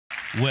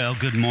Well,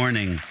 good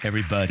morning,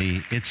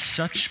 everybody. It's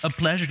such a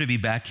pleasure to be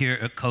back here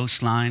at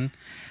Coastline.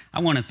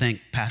 I want to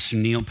thank Pastor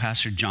Neil,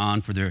 Pastor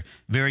John for their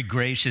very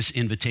gracious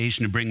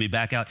invitation to bring me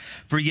back out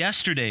for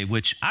yesterday,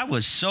 which I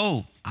was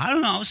so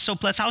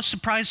blessed. I was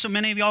surprised so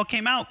many of y'all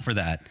came out for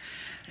that.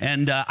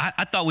 And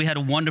I thought we had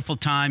a wonderful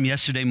time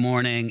yesterday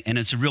morning, and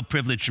it's a real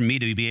privilege for me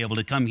to be able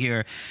to come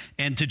here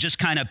and to just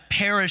kind of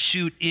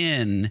parachute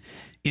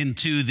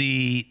into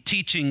the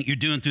teaching you're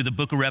doing through the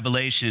book of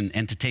Revelation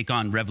and to take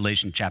on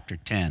Revelation chapter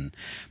 10.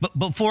 But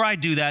before I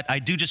do that, I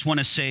do just want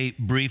to say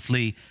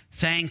briefly,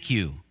 thank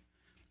you.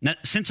 Now,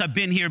 since I've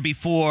been here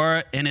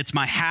before, and it's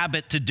my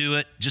habit to do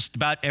it just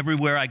about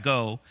everywhere I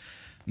go,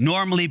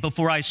 normally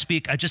before I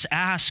speak, I just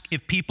ask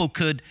if people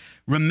could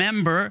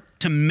remember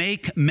to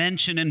make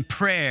mention in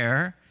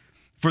prayer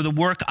for the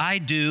work I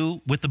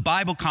do with the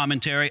Bible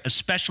commentary,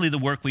 especially the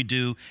work we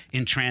do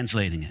in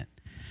translating it.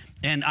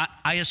 And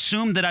I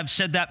assume that I've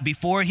said that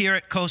before here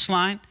at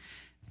Coastline,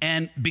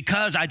 and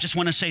because I just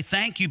want to say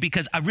thank you,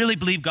 because I really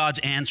believe God's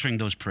answering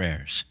those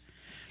prayers.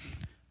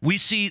 We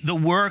see the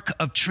work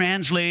of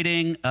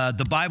translating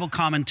the Bible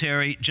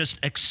commentary just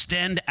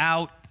extend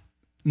out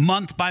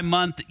month by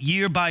month,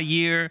 year by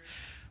year.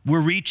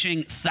 We're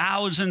reaching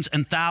thousands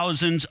and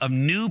thousands of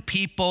new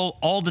people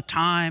all the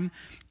time,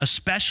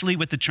 especially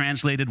with the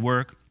translated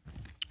work.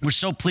 We're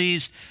so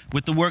pleased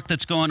with the work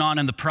that's going on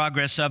and the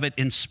progress of it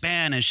in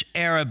Spanish,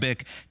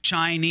 Arabic,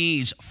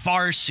 Chinese,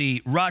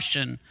 Farsi,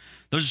 Russian.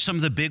 Those are some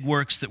of the big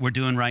works that we're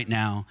doing right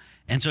now.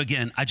 And so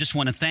again, I just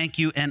want to thank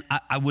you. And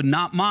I would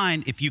not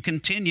mind if you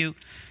continue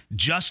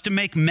just to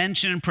make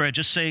mention in prayer.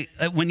 Just say,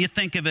 when you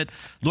think of it,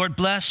 Lord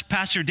bless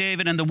Pastor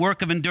David and the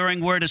work of enduring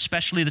word,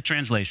 especially the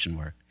translation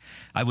work.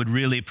 I would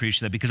really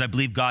appreciate that because I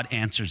believe God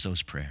answers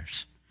those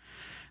prayers.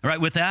 All right,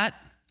 with that,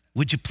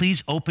 would you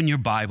please open your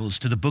Bibles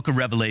to the book of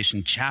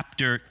Revelation,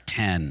 chapter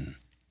 10.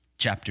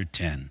 Chapter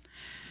 10.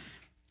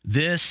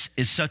 This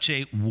is such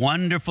a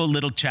wonderful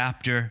little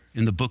chapter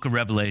in the book of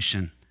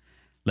Revelation.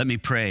 Let me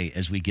pray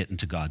as we get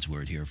into God's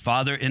word here.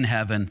 Father in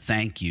heaven,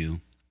 thank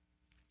you.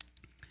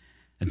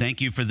 And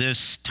thank you for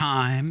this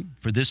time,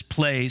 for this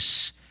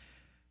place,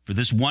 for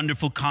this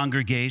wonderful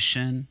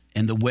congregation,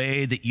 and the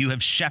way that you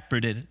have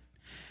shepherded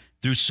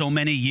through so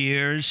many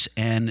years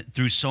and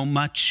through so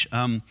much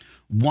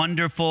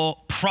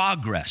wonderful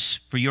progress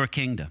for your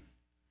kingdom.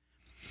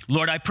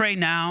 Lord, I pray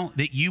now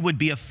that you would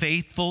be a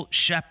faithful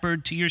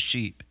shepherd to your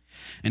sheep.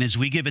 And as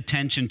we give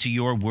attention to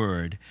your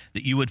word,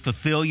 that you would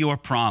fulfill your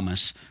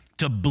promise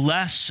to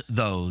bless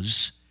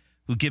those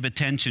who give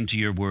attention to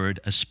your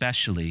word,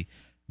 especially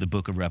the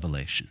book of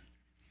Revelation.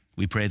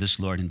 We pray this,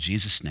 Lord, in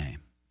Jesus' name.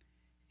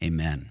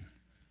 Amen.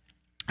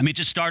 Let me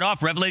just start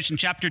off. Revelation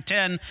chapter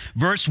 10,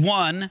 verse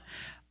 1.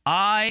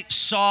 I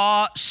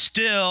saw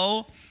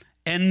still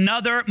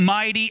another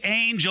mighty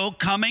angel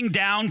coming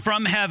down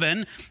from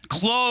heaven,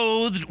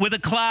 clothed with a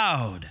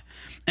cloud,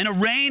 and a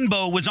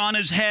rainbow was on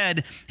his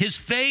head. His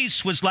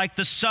face was like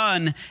the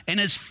sun, and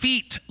his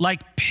feet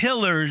like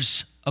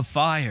pillars of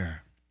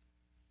fire.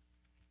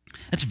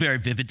 That's a very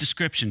vivid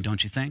description,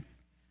 don't you think?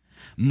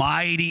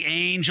 Mighty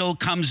angel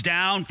comes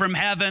down from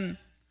heaven,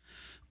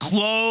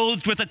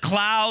 clothed with a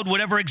cloud,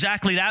 whatever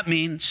exactly that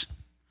means.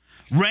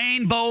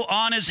 Rainbow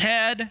on his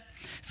head,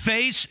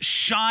 face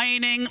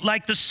shining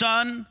like the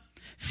sun,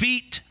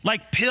 feet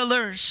like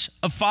pillars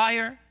of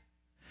fire.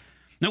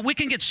 Now, we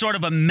can get sort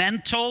of a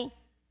mental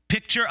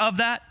picture of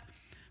that,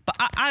 but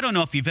I don't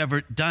know if you've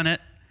ever done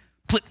it.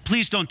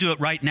 Please don't do it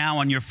right now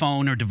on your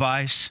phone or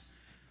device.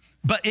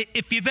 But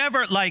if you've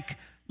ever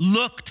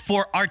looked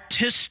for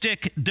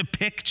artistic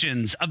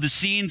depictions of the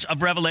scenes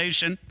of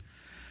Revelation,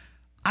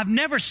 I've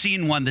never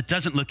seen one that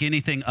doesn't look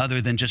anything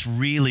other than just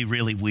really,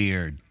 really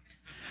weird.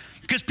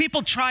 Because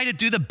people try to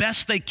do the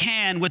best they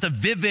can with a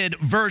vivid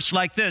verse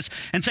like this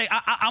and say,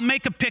 I'll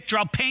make a picture,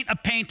 I'll paint a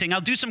painting, I'll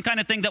do some kind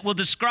of thing that will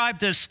describe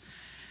this.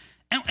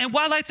 And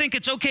while I think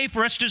it's okay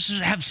for us to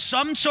have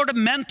some sort of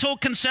mental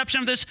conception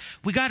of this,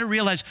 we got to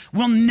realize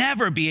we'll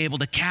never be able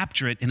to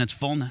capture it in its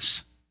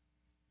fullness.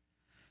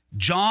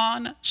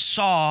 John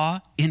saw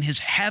in his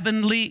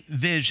heavenly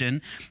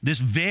vision this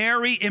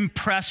very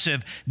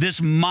impressive,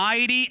 this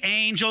mighty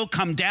angel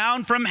come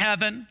down from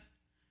heaven.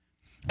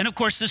 And of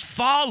course, this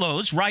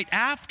follows right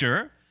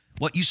after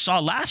what you saw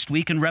last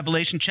week in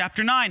Revelation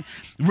chapter 9.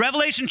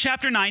 Revelation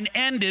chapter 9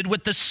 ended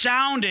with the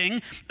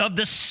sounding of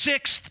the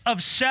sixth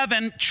of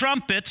seven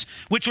trumpets,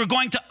 which were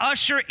going to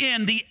usher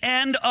in the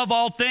end of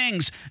all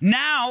things.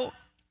 Now,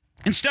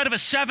 instead of a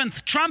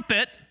seventh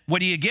trumpet, what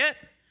do you get?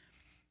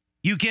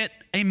 You get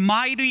a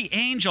mighty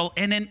angel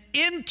and an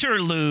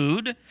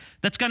interlude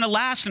that's going to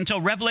last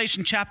until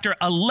Revelation chapter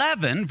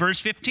 11,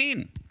 verse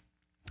 15.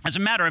 As a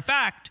matter of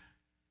fact,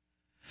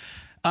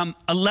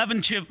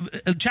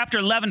 chapter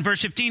 11,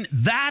 verse 15,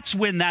 that's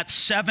when that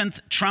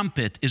seventh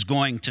trumpet is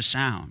going to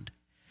sound.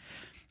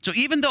 So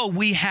even though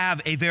we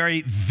have a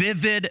very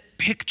vivid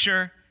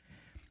picture,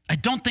 I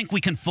don't think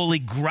we can fully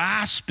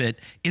grasp it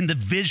in the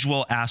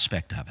visual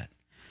aspect of it.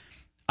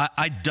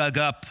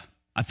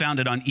 I found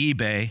it on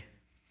eBay,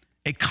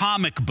 a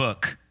comic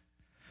book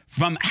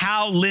from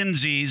Hal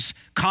Lindsey's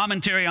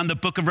commentary on the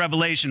book of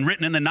Revelation,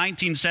 written in the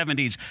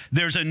 1970s,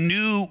 there's a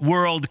new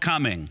world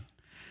coming.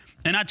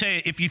 And I tell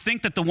you, if you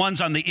think that the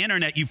ones on the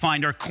internet you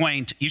find are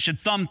quaint, you should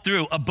thumb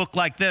through a book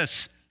like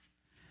this.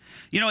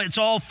 You know, it's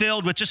all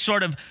filled with just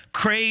sort of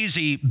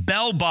crazy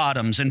bell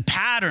bottoms and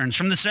patterns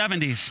from the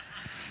 70s.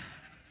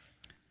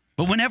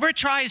 But whenever it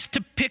tries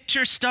to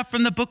picture stuff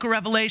from the book of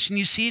Revelation,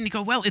 you see and you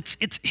go, well, it's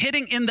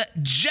hitting in the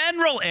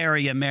general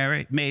area,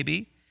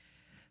 maybe.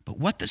 But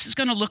what this is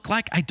going to look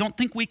like, I don't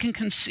think we can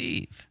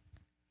conceive.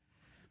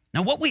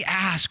 Now, what we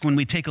ask when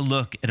we take a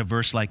look at a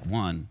verse like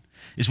 1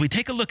 is we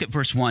take a look at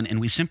verse 1 and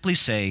we simply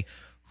say,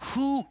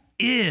 who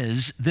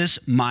is this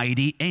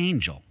mighty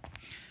angel?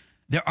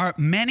 There are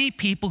many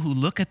people who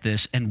look at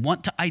this and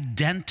want to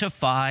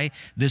identify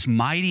this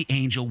mighty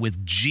angel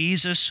with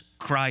Jesus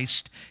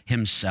Christ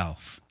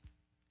himself.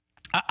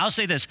 I'll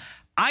say this,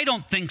 I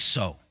don't think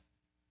so.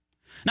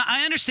 Now,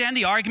 I understand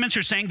the arguments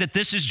are saying that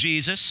this is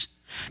Jesus,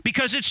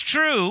 because it's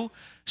true,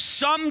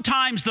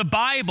 sometimes the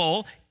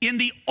Bible, in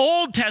the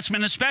Old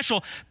Testament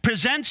especially,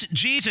 presents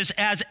Jesus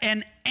as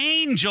an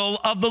angel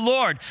of the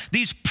Lord.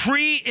 These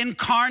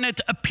pre-incarnate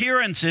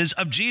appearances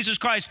of Jesus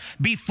Christ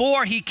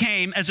before he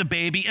came as a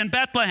baby in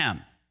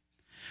Bethlehem.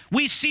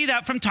 We see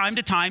that from time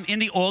to time in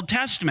the Old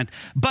Testament.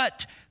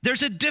 But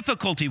there's a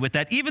difficulty with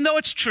that. Even though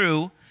it's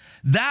true,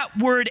 that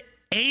word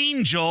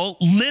angel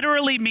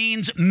literally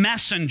means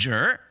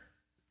messenger.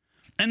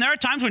 And there are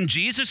times when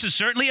Jesus is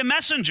certainly a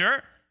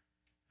messenger.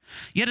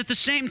 Yet at the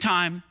same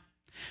time,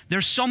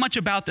 there's so much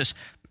about this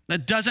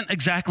that doesn't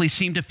exactly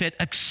seem to fit,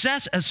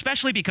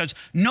 especially because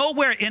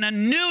nowhere in a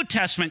New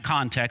Testament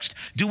context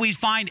do we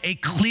find a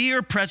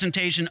clear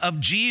presentation of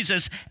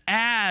Jesus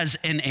as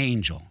an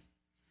angel.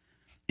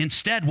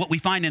 Instead, what we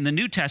find in the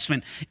New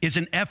Testament is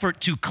an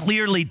effort to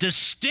clearly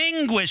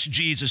distinguish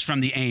Jesus from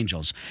the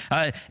angels.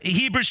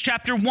 Hebrews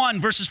chapter 1,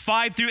 verses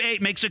 5 through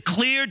 8 makes a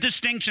clear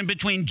distinction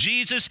between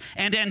Jesus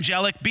and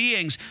angelic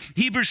beings.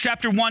 Hebrews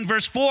chapter 1,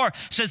 verse 4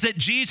 says that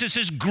Jesus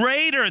is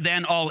greater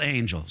than all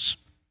angels.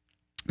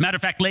 Matter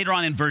of fact, later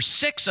on in verse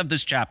 6 of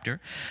this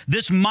chapter,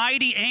 this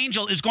mighty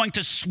angel is going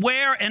to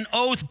swear an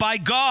oath by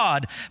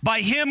God,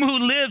 by him who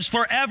lives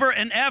forever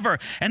and ever.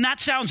 And that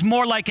sounds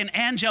more like an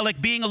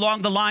angelic being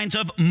along the lines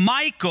of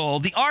Michael,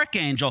 the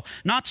archangel,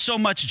 not so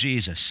much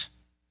Jesus.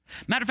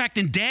 Matter of fact,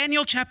 in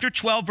Daniel chapter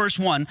 12, verse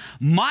 1,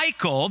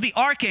 Michael, the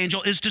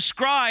archangel, is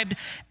described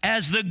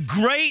as the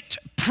great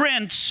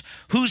prince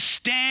who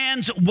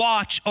stands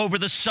watch over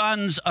the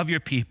sons of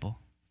your people.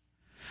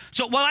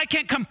 So while I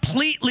can't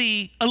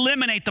completely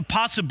eliminate the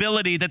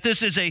possibility that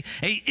this is an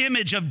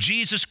image of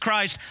Jesus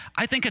Christ,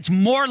 I think it's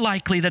more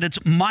likely that it's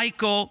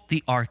Michael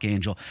the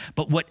archangel.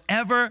 But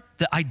whatever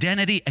the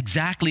identity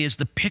exactly is,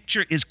 the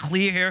picture is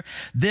clear here.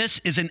 This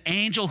is an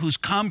angel who's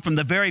come from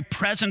the very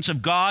presence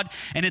of God,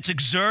 and it's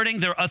exerting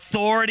their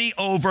authority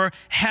over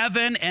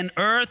heaven and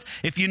earth.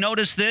 If you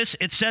notice this,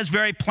 it says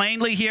very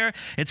plainly here,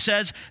 it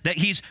says that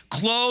he's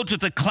clothed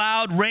with a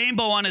cloud,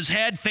 rainbow on his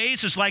head,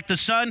 face is like the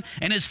sun,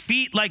 and his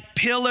feet like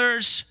pillars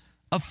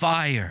of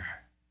fire.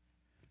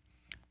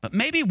 But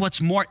maybe what's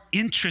more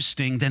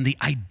interesting than the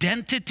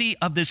identity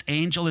of this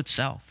angel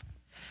itself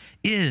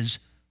is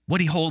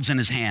what he holds in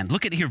his hand.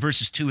 Look at here,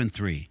 verses 2 and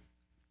 3.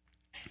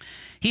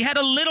 He had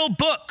a little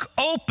book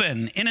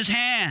open in his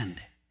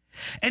hand,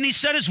 and he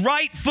set his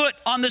right foot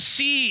on the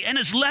sea and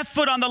his left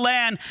foot on the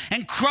land,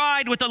 and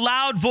cried with a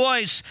loud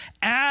voice,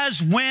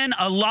 as when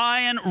a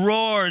lion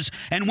roars.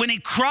 And when he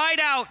cried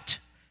out,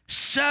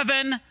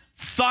 7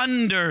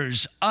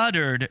 thunders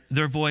uttered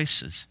their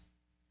voices.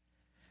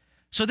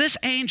 So this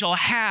angel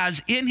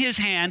has in his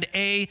hand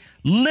a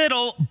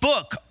little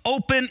book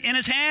open in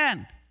his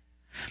hand.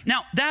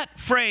 Now, that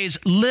phrase,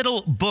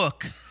 little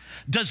book,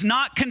 does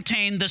not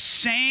contain the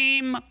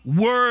same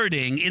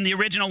wording in the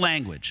original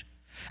language.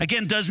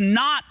 Again, does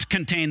not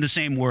contain the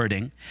same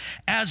wording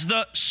as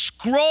the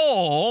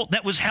scroll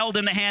that was held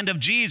in the hand of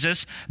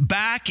Jesus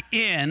back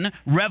in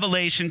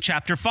Revelation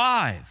chapter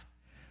 5.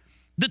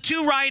 The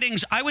two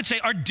writings, I would say,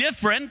 are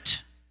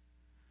different,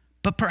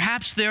 but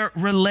perhaps they're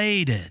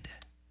related.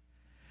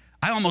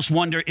 I almost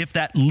wonder if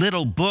that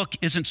little book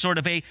isn't sort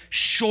of a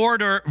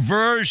shorter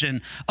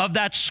version of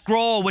that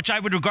scroll, which I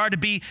would regard to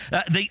be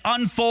the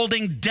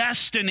unfolding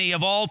destiny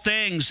of all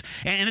things.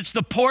 And it's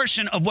the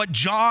portion of what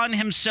John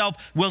himself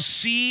will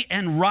see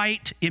and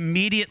write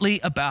immediately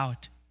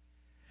about.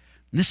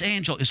 This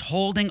angel is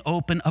holding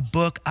open a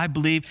book, I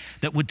believe,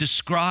 that would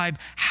describe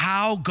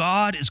how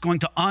God is going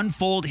to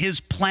unfold his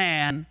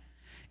plan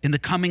in the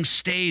coming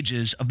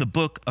stages of the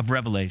book of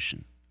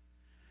Revelation.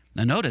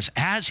 Now notice,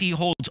 as he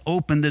holds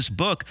open this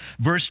book,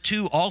 verse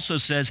 2 also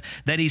says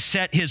that he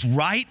set his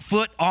right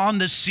foot on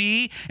the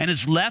sea and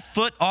his left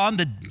foot on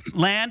the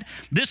land.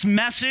 This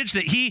message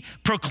that he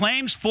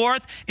proclaims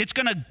forth, it's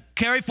going to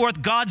carry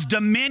forth God's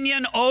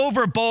dominion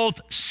over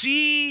both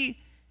sea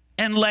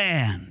and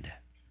land.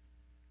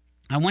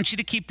 I want you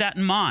to keep that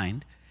in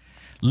mind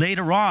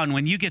later on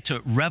when you get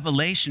to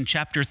Revelation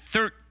chapter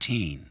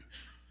 13.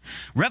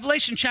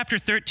 Revelation chapter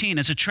 13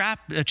 is a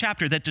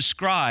chapter that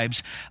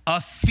describes a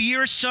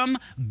fearsome,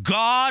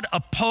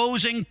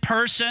 God-opposing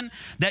person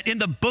that in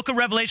the book of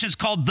Revelation is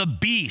called the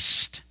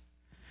beast.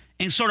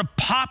 In sort of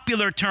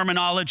popular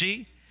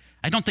terminology,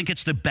 I don't think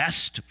it's the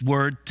best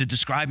word to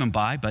describe him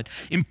by, but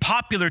in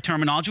popular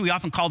terminology, we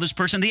often call this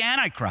person the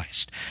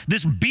Antichrist.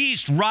 This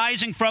beast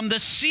rising from the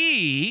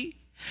sea,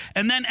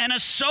 and then an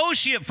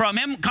associate from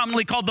him,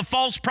 commonly called the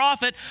false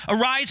prophet,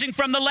 arising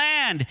from the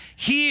land.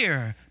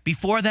 Here,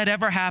 before that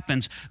ever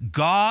happens,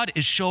 God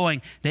is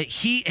showing that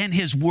he and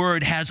his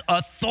word has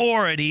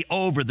authority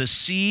over the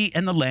sea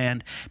and the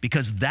land,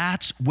 because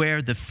that's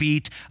where the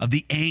feet of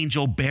the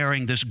angel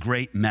bearing this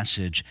great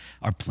message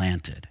are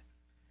planted.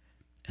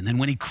 And then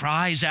when he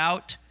cries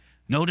out,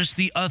 notice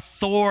the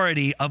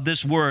authority of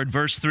this word,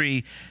 verse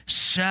 3,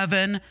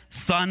 7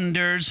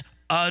 thunders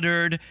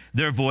uttered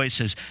their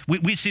voices.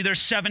 We see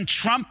there's 7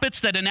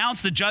 trumpets that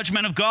announce the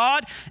judgment of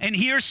God, and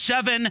here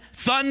 7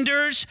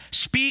 thunders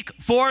speak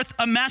forth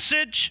a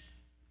message.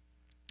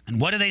 And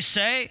what do they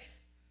say?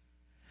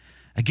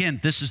 Again,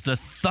 this is the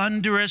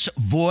thunderous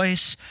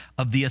voice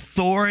of the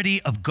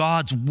authority of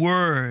God's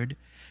word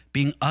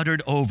being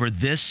uttered over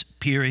this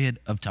period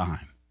of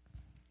time.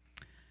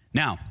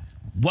 Now,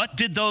 what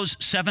did those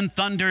 7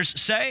 thunders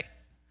say?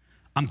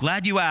 I'm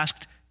glad you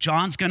asked.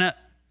 John's going to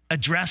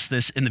address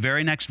this in the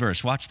very next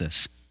verse. Watch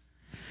this.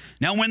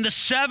 Now, when the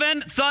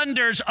 7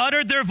 thunders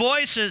uttered their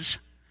voices,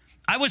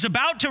 I was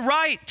about to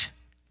write.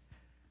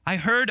 I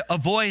heard a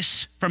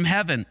voice from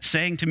heaven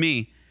saying to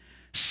me,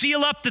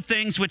 seal up the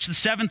things which the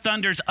 7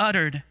 thunders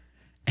uttered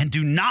and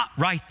do not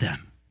write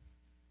them.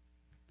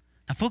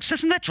 Now, folks,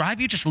 doesn't that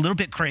drive you just a little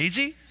bit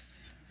crazy?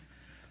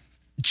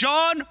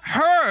 John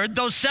heard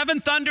those 7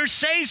 thunders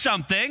say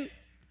something.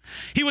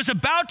 He was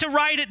about to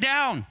write it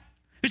down.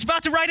 He was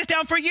about to write it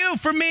down for you,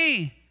 for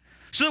me,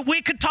 so that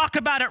we could talk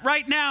about it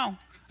right now,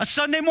 a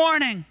Sunday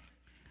morning.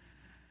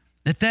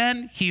 That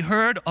then he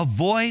heard a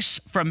voice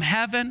from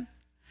heaven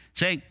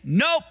saying,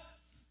 nope,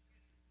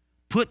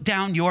 put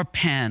down your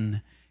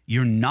pen.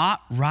 You're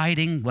not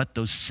writing what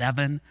those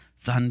 7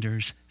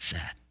 thunders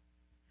said.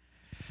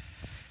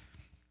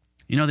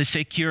 You know, they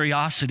say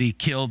curiosity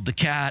killed the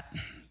cat.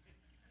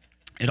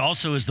 It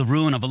also is the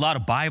ruin of a lot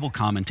of Bible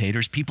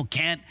commentators. People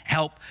can't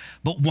help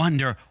but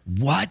wonder,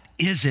 what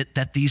is it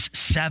that these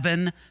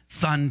 7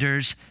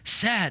 thunders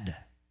said?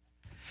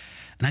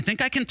 And I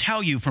think I can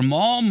tell you from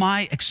all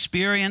my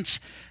experience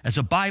as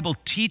a Bible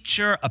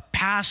teacher, a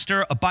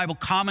pastor, a Bible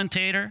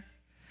commentator,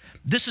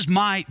 this is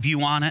my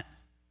view on it.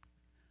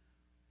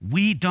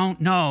 We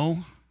don't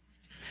know,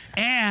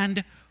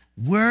 and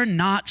we're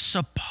not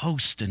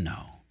supposed to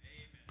know.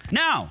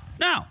 Now,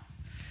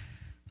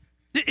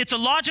 it's a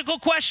logical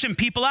question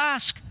people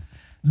ask.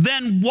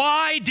 Then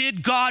why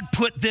did God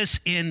put this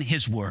in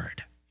his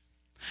word?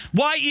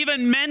 Why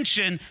even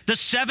mention the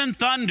 7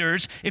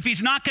 thunders if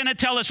he's not going to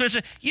tell us?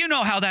 You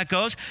know how that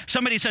goes.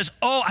 Somebody says,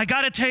 oh, I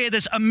got to tell you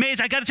this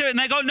amazing, I got to tell you. And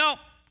they go, no,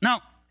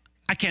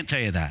 I can't tell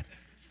you that.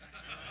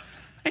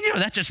 And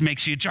that just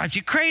drives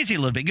you crazy a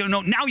little bit. No,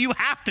 now you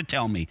have to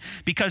tell me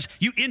because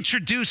you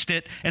introduced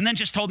it and then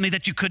just told me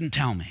that you couldn't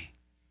tell me.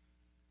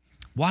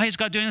 Why is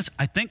God doing this?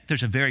 I think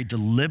there's a very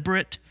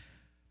deliberate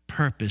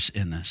purpose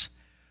in this.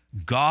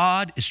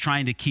 God is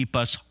trying to keep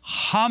us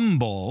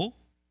humble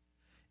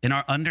in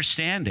our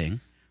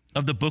understanding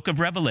of the book of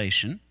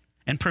Revelation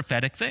and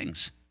prophetic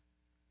things.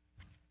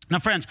 Now,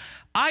 friends,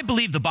 I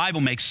believe the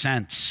Bible makes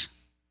sense.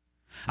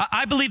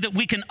 I believe that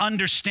we can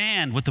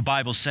understand what the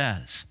Bible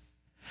says.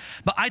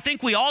 But I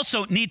think we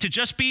also need to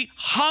just be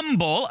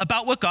humble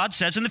about what God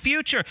says in the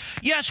future.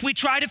 Yes, we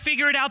try to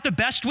figure it out the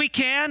best we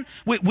can.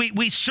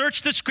 We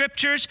search the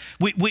scriptures.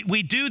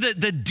 We do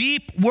the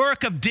deep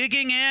work of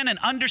digging in and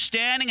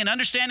understanding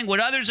what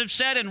others have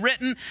said and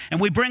written,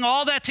 and we bring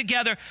all that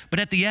together.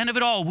 But at the end of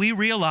it all, we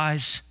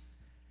realize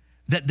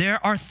that there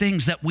are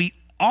things that we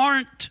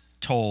aren't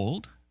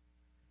told,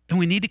 and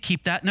we need to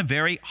keep that in a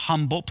very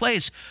humble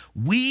place.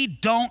 We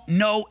don't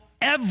know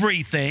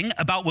everything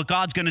about what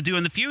God's going to do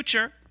in the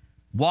future.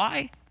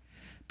 Why?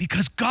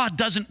 Because God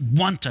doesn't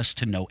want us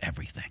to know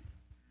everything.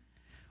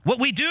 What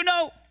we do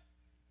know,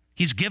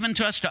 he's given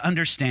to us to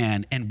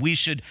understand, and we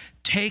should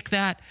take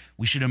that,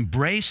 we should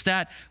embrace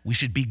that, we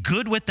should be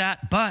good with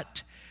that,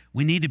 but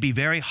we need to be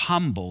very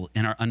humble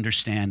in our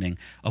understanding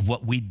of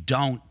what we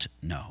don't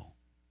know.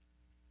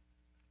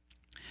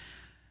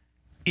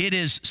 It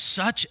is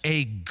such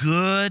a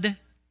good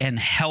and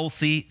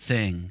healthy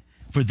thing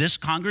for this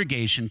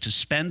congregation to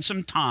spend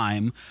some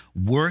time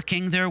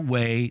working their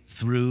way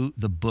through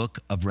the book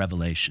of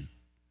Revelation.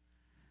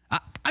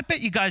 I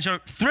bet you guys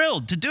are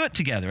thrilled to do it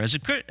together as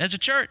a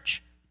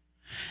church.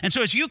 And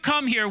so as you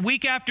come here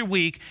week after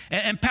week,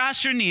 and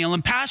Pastor Neil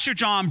and Pastor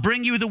John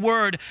bring you the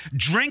word,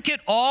 drink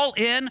it all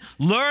in,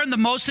 learn the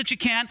most that you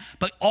can,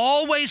 but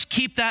always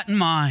keep that in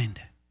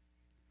mind.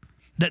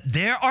 That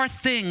there are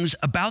things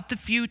about the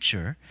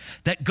future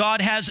that God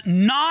has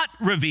not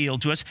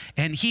revealed to us,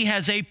 and he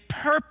has a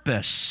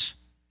purpose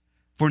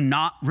for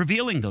not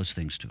revealing those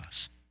things to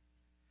us.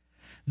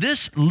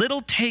 this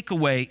little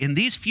takeaway in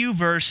these few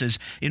verses,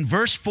 in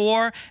verse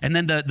 4, and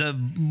then the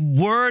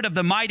word of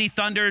the mighty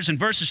thunders in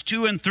verses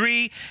 2 and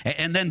 3,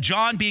 and then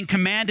John being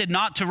commanded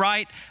not to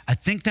write, I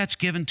think that's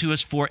given to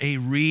us for a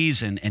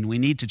reason. And we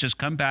need to just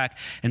come back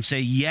and say,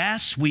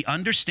 yes, we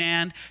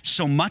understand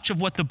so much of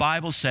what the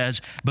Bible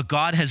says, but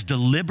God has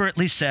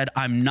deliberately said,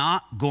 I'm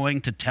not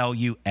going to tell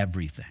you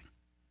everything.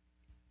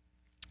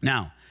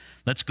 Now,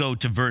 let's go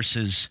to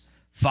verses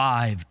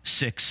 5,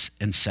 6,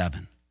 and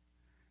 7.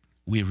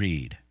 We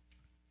read,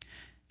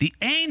 the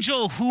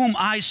angel whom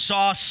I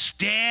saw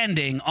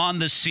standing on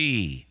the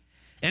sea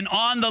and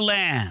on the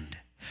land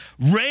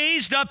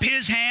raised up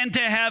his hand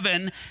to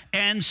heaven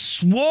and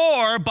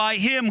swore by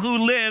him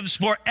who lives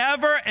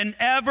forever and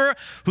ever,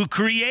 who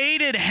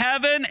created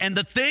heaven and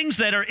the things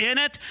that are in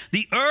it,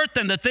 the earth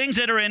and the things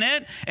that are in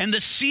it, and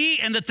the sea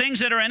and the things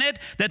that are in it,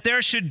 that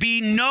there should be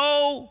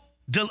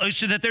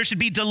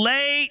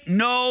delay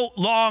no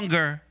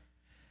longer.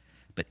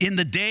 But in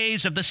the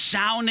days of the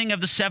sounding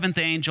of the seventh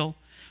angel,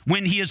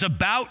 when he is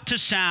about to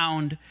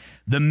sound,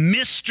 the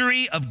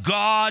mystery of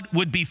God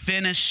would be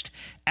finished,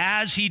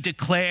 as he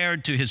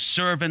declared to his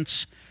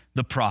servants,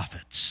 the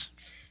prophets.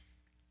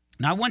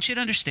 Now I want you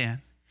to understand,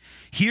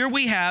 here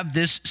we have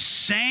this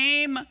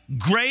same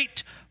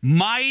great,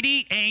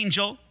 mighty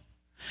angel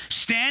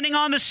standing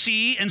on the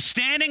sea and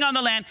standing on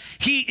the land.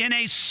 He, in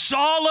a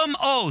solemn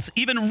oath,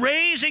 even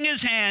raising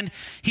his hand,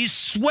 he's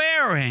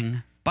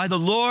swearing by the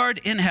Lord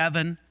in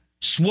heaven,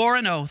 swore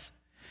an oath,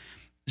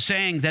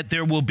 saying that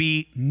there will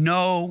be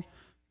no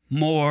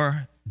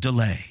more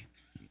delay.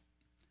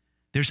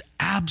 There's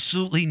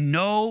absolutely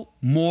no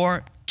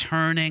more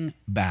turning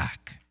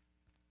back.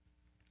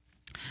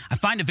 I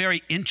find a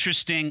very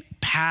interesting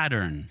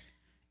pattern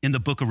in the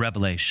book of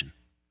Revelation.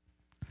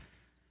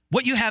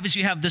 What you have is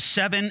you have the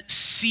 7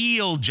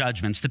 seal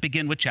judgments that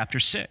begin with chapter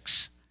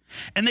 6.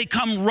 And they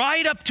come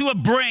right up to a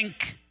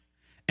brink,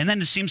 and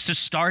then it seems to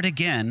start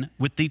again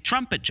with the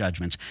trumpet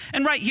judgments.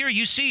 And right here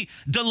you see,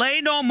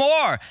 delay no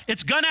more.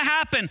 It's going to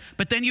happen.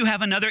 But then you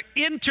have another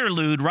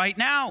interlude right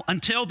now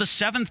until the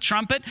 7th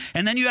trumpet,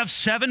 and then you have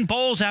 7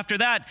 bowls after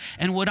that.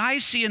 And what I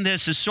see in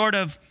this is sort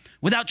of,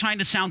 without trying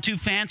to sound too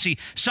fancy,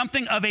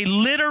 something of a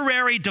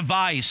literary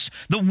device.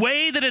 The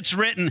way that it's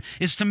written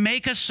is to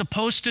make us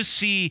supposed to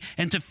see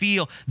and to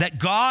feel that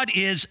God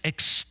is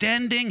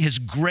extending his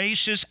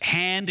gracious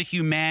hand to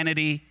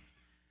humanity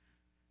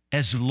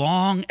as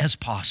long as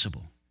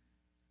possible.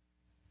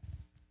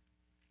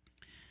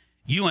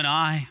 You and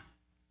I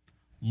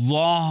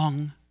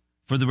long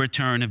for the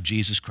return of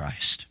Jesus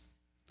Christ.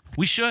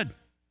 We should.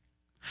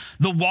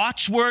 The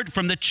watchword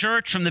from the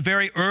church, from the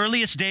very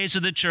earliest days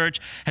of the church,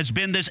 has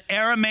been this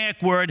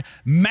Aramaic word,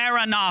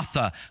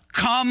 Maranatha.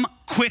 Come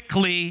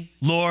quickly,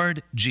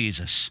 Lord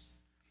Jesus.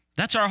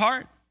 That's our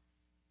heart.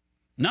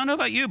 I don't know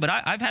about you, but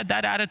I've had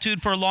that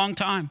attitude for a long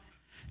time.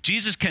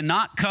 Jesus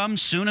cannot come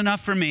soon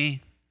enough for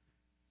me.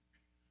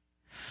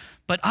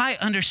 But I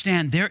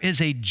understand there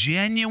is a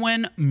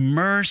genuine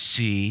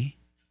mercy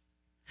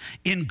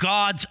in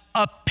God's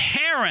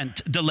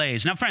apparent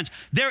delays. Now, friends,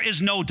 there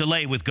is no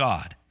delay with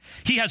God.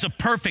 He has a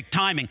perfect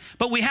timing.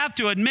 But we have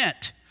to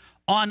admit,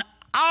 on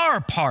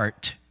our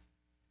part,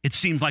 it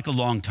seems like a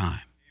long time.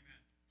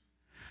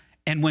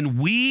 And when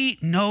we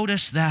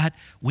notice that,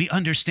 we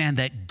understand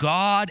that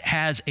God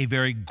has a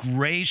very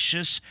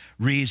gracious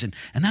reason.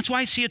 And that's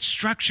why I see it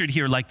structured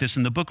here like this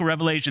in the book of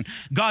Revelation.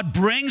 God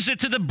brings it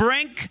to the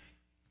brink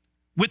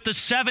with the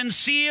 7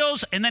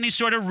 seals, and then he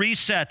sort of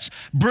resets.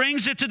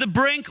 Brings it to the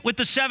brink with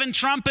the 7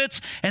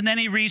 trumpets, and then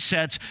he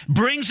resets.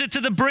 Brings it to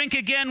the brink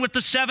again with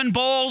the 7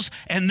 bowls,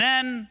 and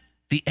then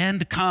the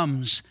end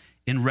comes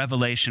in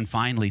Revelation,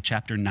 finally,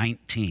 chapter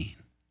 19.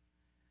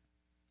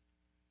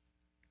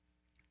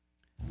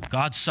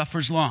 God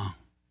suffers long.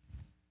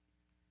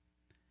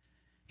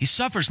 He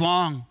suffers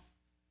long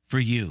for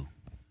you.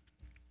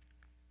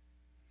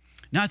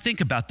 Now, I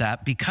think about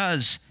that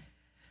because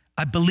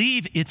I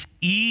believe it's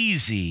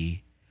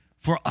easy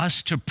for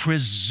us to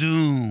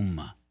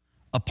presume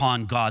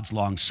upon God's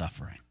long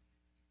suffering.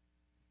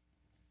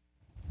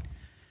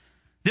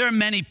 There are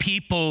many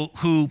people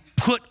who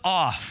put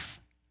off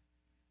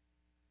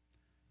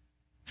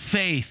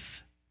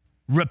faith,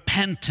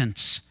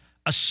 repentance,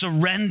 a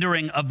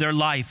surrendering of their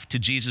life to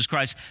Jesus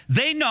Christ.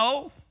 They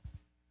know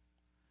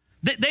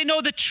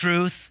the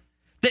truth.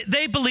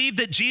 They believe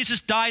that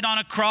Jesus died on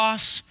a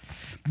cross.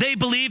 They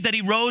believe that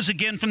he rose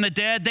again from the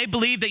dead. They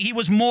believe that he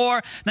was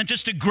more than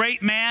just a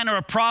great man or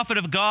a prophet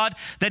of God,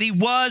 that he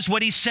was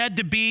what he said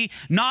to be,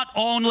 not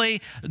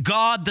only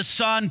God the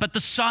Son, but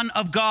the Son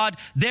of God.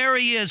 There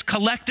he is,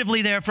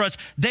 collectively there for us.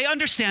 They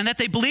understand that.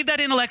 They believe that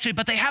intellectually,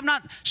 but they have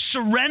not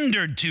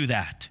surrendered to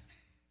that.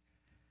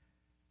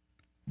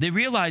 They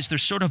realize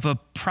there's sort of a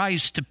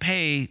price to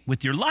pay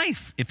with your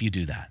life if you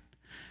do that.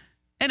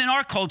 And in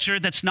our culture,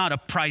 that's not a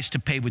price to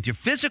pay with your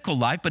physical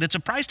life, but it's a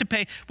price to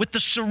pay with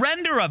the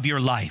surrender of your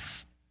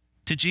life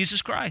to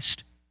Jesus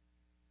Christ.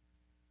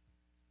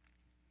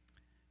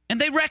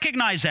 And they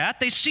recognize that.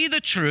 They see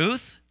the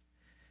truth.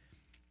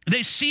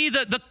 They see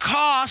the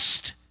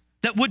cost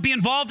that would be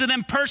involved in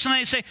them personally.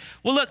 They say,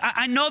 well, look,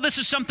 I know this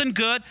is something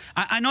good.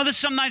 I know this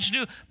is something I should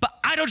do, but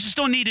just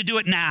don't need to do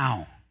it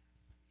now.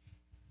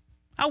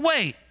 I'll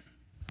wait.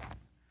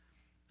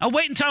 I'll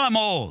wait until I'm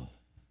old.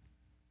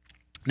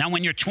 Now,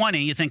 when you're 20,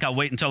 you think, I'll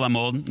wait until I'm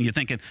old. And you're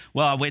thinking,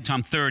 well, I'll wait until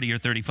I'm 30 or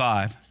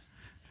 35.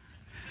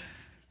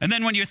 And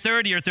then when you're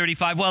 30 or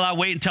 35, well, I'll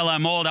wait until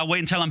I'm old. I'll wait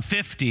until I'm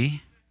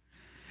 50.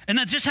 And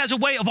that just has a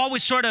way of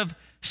always sort of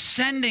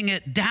sending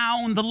it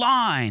down the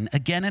line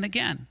again and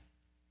again.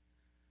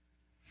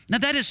 Now,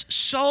 that is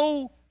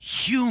so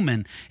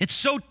human. It's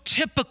so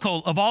typical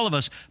of all of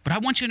us. But I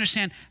want you to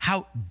understand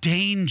how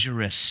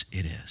dangerous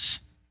it is.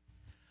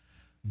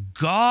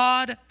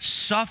 God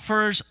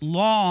suffers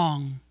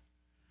long,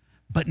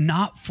 but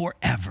not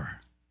forever.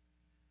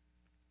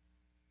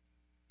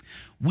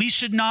 We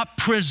should not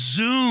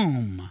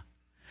presume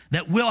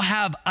that we'll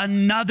have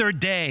another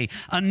day,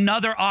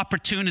 another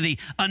opportunity,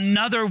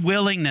 another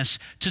willingness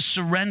to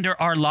surrender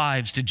our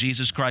lives to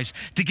Jesus Christ,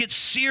 to get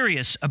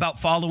serious about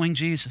following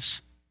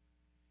Jesus.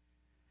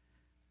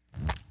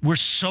 We're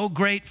so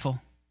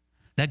grateful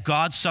that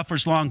God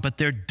suffers long, but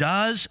there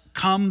does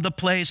come the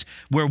place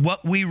where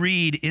what we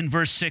read in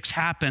verse 6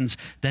 happens,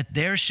 that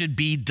there should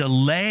be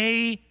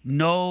delay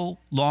no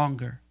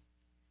longer.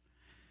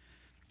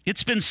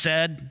 It's been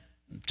said,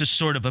 just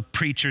sort of a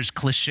preacher's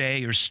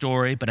cliche or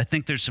story, but I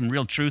think there's some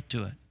real truth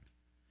to it,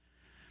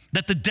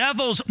 that the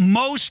devil's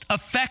most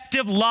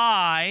effective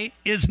lie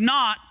is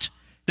not,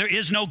 there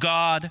is no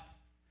God.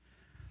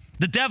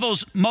 The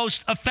devil's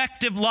most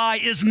effective lie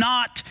is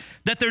not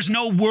that there's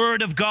no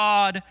word of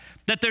God,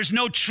 that there's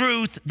no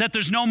truth, that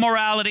there's no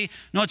morality.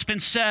 No, it's been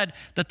said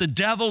that the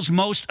devil's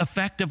most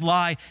effective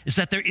lie is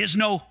that there is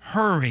no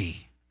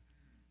hurry.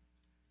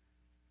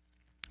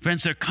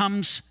 Friends, there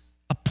comes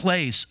a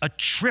place, a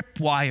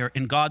tripwire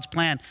in God's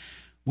plan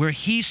where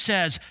he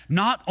says,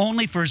 not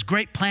only for his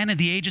great plan of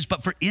the ages,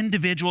 but for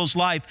individuals'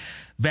 life,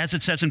 as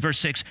it says in verse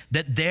 6,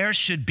 that there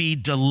should be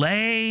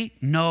delay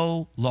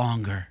no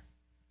longer.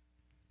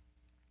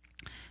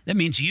 That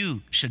means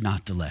you should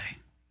not delay.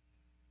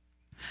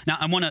 Now,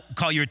 I want to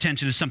call your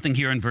attention to something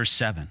here in verse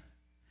 7.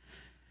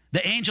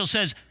 The angel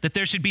says that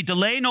there should be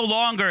delay no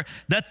longer,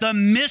 that the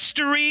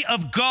mystery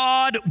of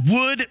God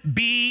would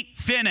be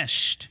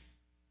finished.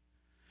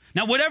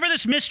 Now, whatever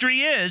this mystery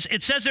is,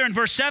 it says there in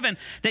verse 7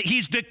 that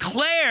he's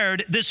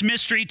declared this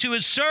mystery to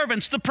his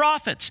servants, the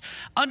prophets.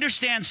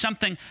 Understand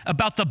something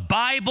about the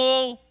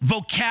Bible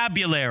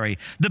vocabulary,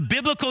 the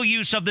biblical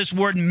use of this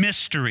word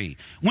mystery.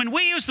 When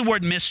we use the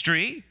word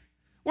mystery,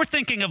 we're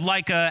thinking of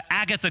like a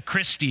Agatha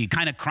Christie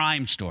kind of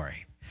crime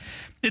story.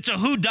 It's a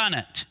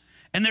whodunit,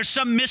 and there's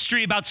some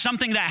mystery about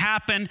something that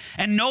happened,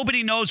 and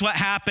nobody knows what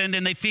happened,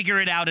 and they figure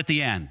it out at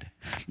the end.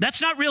 That's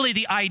not really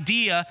the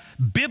idea,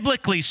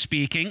 biblically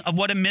speaking, of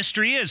what a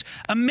mystery is.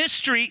 A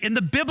mystery in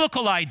the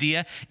biblical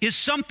idea is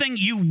something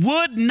you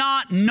would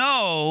not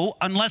know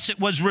unless it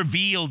was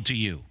revealed to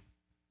you.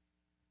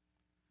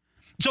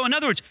 So in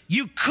other words,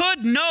 you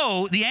could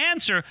know the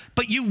answer,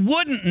 but you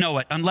wouldn't know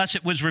it unless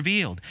it was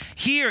revealed.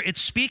 Here, it's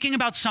speaking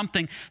about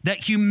something that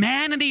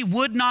humanity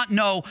would not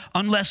know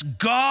unless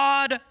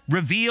God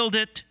revealed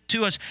it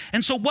to us.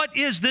 And so what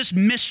is this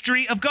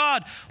mystery of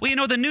God? Well, you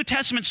know, the New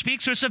Testament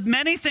speaks to us of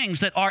many things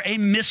that are a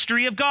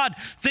mystery of God,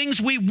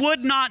 things we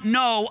would not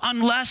know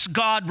unless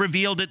God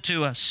revealed it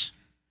to us.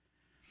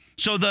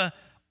 So the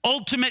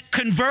ultimate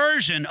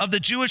conversion of the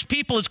Jewish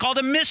people is called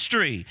a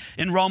mystery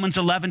in Romans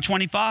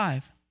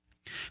 11:25.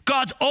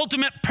 God's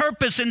ultimate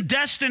purpose and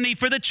destiny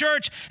for the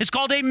church is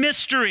called a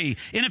mystery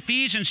in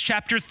Ephesians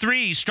chapter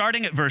 3,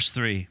 starting at verse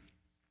 3.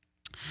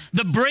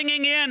 The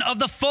bringing in of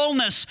the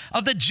fullness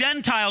of the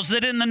Gentiles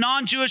that in the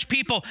non-Jewish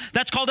people,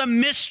 that's called a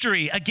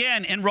mystery,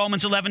 again in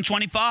Romans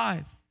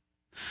 11:25.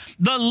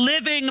 The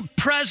living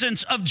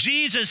presence of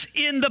Jesus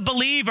in the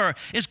believer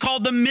is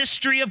called the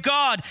mystery of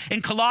God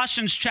in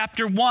Colossians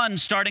chapter 1,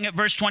 starting at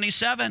verse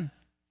 27.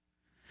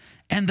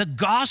 And the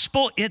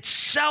gospel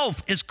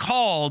itself is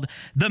called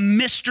the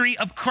mystery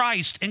of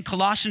Christ in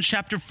Colossians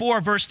chapter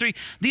 4, verse 3.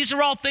 These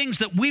are all things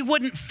that we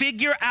wouldn't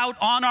figure out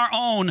on our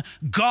own.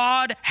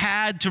 God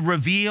had to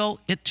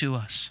reveal it to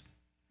us.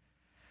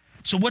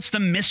 So what's the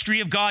mystery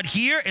of God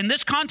here? In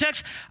this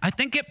context, I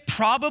think it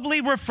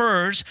probably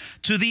refers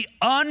to the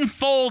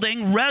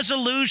unfolding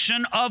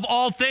resolution of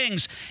all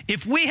things.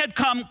 If we had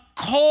come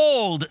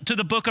cold to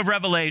the book of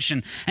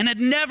Revelation and had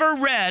never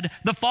read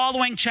the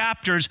following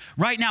chapters,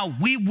 right now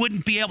we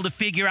wouldn't be able to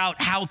figure out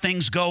how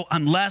things go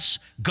unless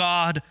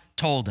God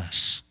told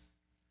us.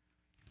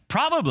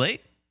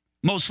 Probably,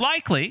 most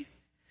likely,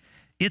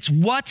 it's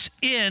what's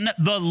in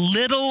the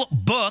little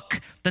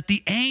book that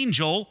the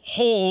angel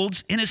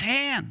holds in his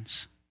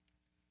hands.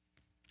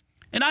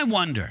 And I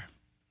wonder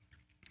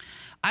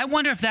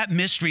if that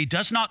mystery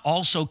does not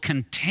also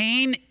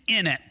contain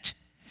in it,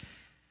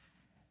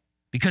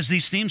 because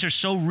these themes are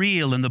so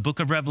real in the book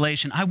of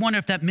Revelation, I wonder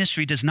if that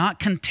mystery does not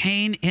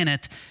contain in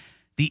it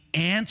the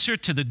answer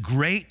to the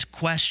great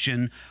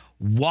question,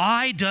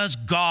 why does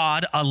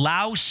God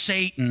allow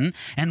Satan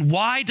and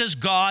why does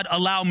God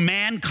allow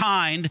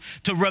mankind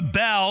to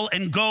rebel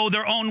and go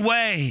their own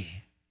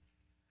way?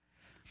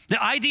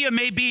 The idea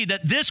may be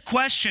that this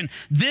question,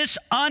 this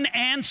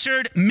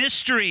unanswered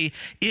mystery,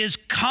 is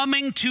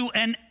coming to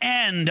an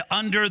end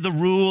under the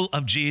rule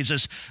of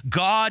Jesus.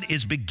 God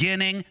is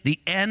beginning the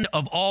end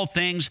of all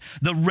things,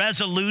 the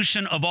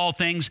resolution of all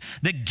things,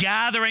 the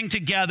gathering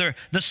together,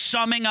 the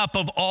summing up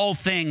of all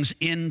things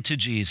into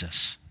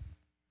Jesus.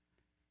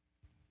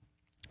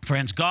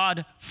 Friends,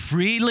 God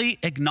freely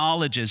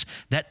acknowledges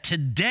that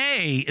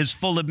today is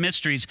full of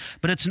mysteries,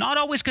 but it's not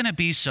always going to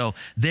be so.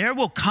 There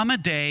will come a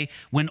day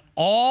when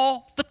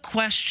all the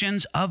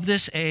questions of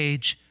this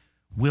age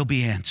will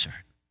be answered.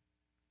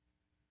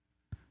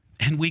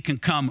 And we can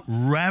come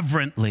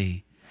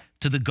reverently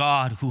to the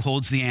God who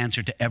holds the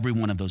answer to every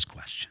one of those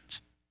questions.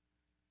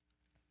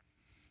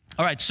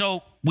 All right,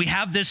 so we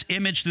have this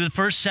image through the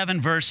first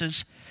 7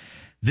 verses.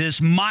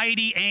 This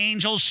mighty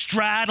angel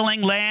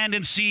straddling land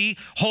and sea,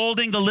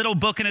 holding the little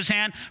book in his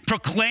hand,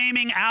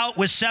 proclaiming out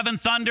with 7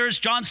 thunders.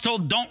 John's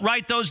told, don't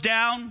write those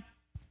down.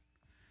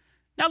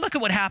 Now look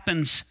at what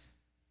happens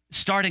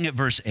starting at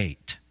verse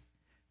 8.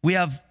 We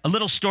have a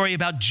little story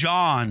about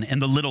John in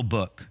the little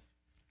book.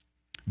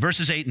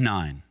 Verses 8 and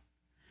 9.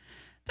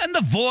 Then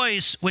the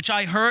voice which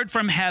I heard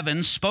from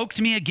heaven spoke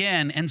to me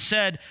again and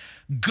said,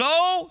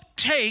 go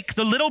take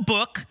the little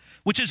book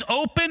which is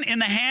open in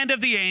the hand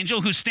of the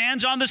angel who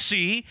stands on the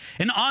sea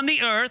and on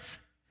the earth.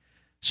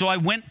 So I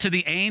went to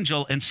the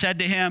angel and said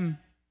to him,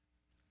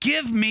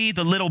 give me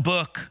the little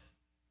book.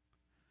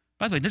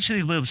 By the way, don't you think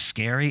it's a little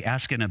scary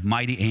asking a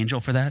mighty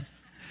angel for that?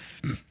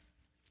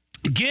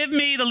 Give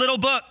me the little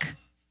book.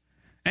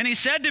 And he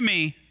said to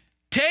me,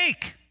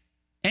 take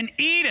and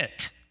eat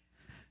it.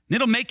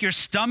 It'll make your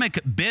stomach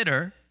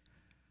bitter,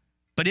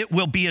 but it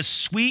will be as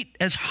sweet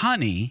as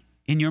honey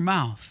in your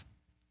mouth.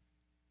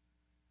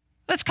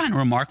 That's kind of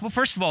remarkable.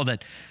 First of all,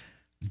 that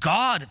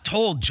God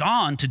told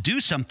John to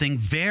do something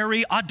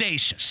very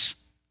audacious.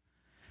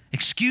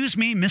 Excuse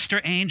me,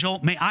 Mr. Angel,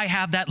 may I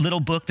have that little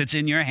book that's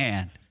in your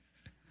hand?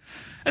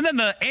 And then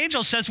the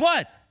angel says,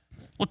 what?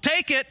 Well,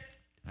 take it,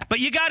 but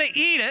you got to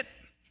eat it.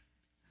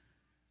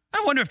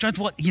 I wonder if John's,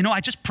 well,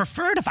 I just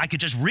preferred if I could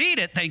just read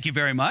it. Thank you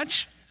very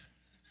much.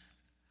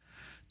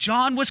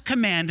 John was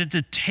commanded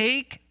to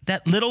take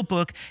that little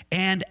book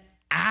and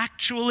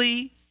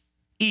actually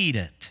eat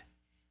it.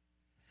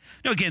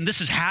 Now, again, this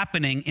is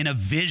happening in a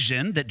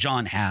vision that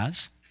John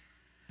has.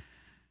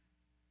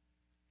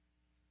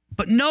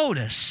 But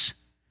notice,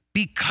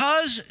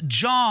 because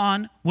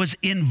John was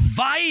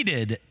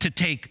invited to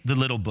take the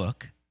little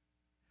book,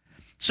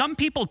 some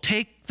people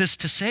take this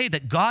to say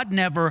that God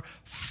never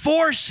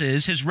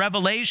forces his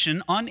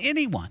revelation on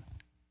anyone.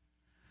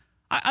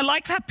 I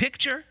like that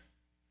picture.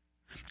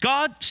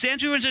 God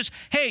stands before and says,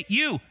 hey,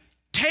 you,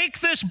 take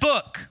this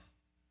book.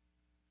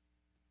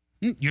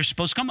 You're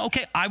supposed to come?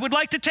 Okay, I would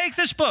like to take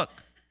this book.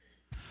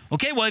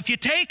 Okay, well, if you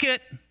take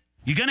it,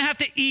 you're going to have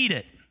to eat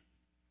it.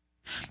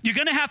 You're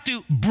going to have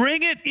to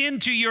bring it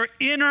into your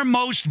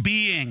innermost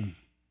being.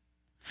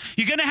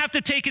 You're going to have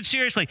to take it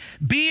seriously.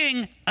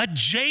 Being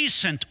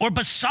adjacent or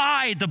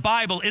beside the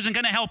Bible isn't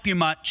going to help you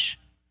much.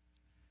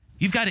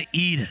 You've got to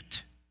eat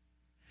it.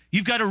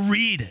 You've got to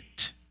read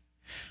it.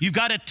 You've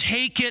got to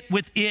take it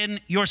within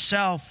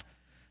yourself.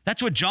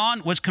 That's what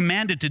John was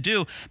commanded to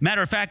do.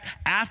 Matter of fact,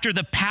 after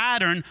the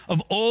pattern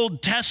of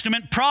Old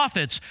Testament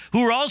prophets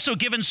who were also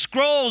given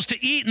scrolls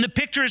to eat, and the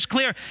picture is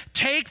clear.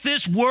 Take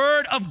this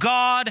word of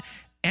God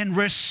and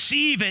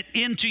receive it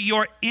into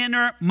your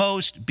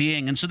innermost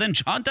being. And so then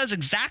John does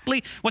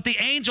exactly what the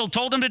angel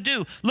told him to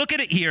do. Look at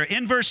it here.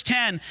 In verse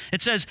 10,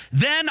 it says,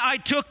 then I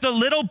took the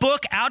little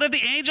book out of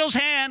the angel's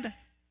hand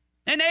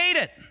and ate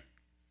it.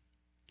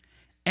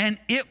 And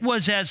it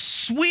was as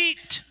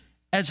sweet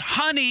as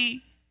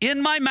honey in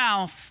my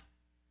mouth,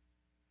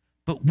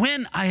 but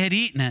when I had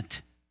eaten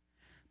it,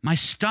 my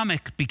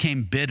stomach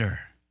became bitter.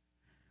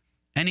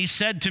 And he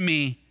said to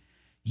me,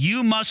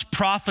 you must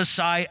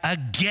prophesy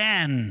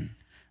again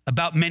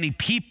about many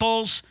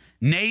peoples,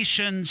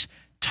 nations,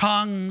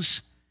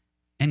 tongues,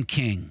 and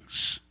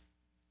kings.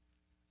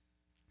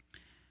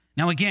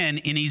 Now again,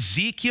 in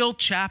Ezekiel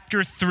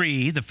chapter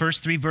 3, the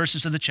first 3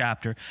 verses of the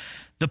chapter,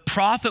 the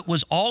prophet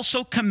was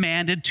also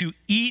commanded to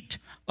eat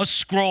a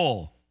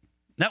scroll.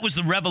 That was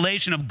the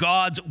revelation of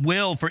God's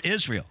will for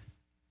Israel.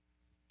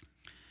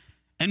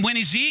 And when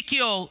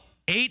Ezekiel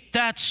ate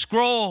that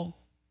scroll,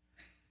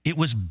 it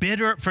was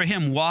bitter for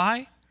him.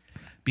 Why?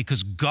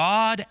 Because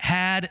God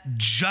had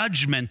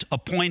judgment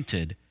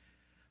appointed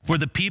for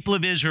the people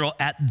of Israel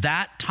at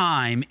that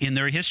time in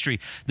their history.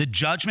 The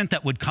judgment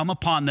that would come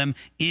upon them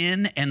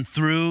in and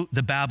through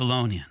the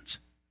Babylonians.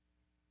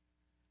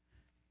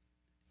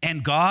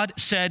 And God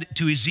said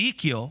to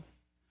Ezekiel,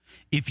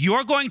 if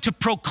you're going to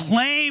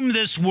proclaim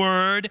this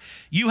word,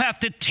 you have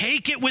to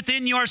take it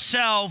within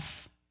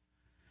yourself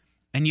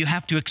and you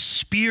have to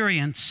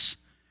experience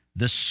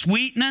the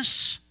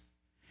sweetness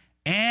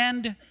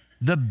and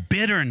the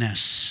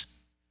bitterness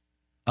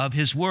of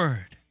his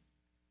word.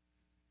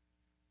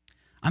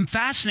 I'm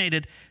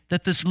fascinated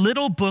that this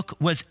little book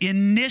was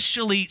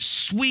initially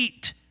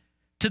sweet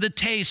to the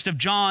taste of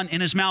John in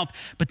his mouth,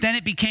 but then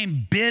it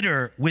became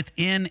bitter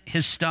within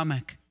his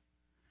stomach.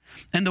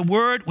 And the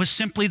word was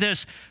simply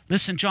this.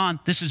 Listen, John,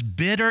 this is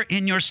bitter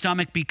in your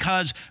stomach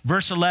because,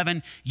 verse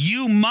 11,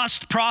 you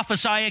must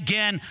prophesy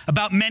again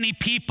about many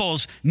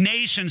peoples,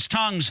 nations,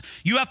 tongues.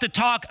 You have to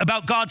talk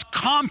about God's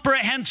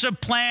comprehensive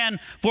plan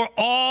for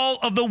all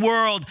of the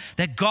world,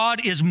 that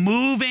God is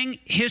moving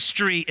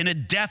history in a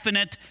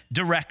definite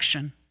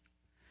direction.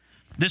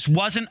 This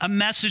wasn't a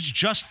message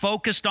just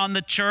focused on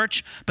the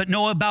church, but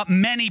no, about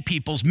many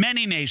peoples,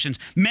 many nations,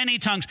 many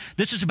tongues.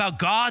 This is about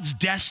God's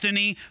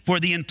destiny for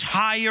the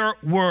entire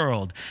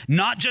world.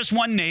 Not just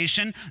one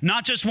nation,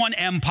 not just one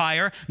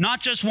empire,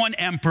 not just one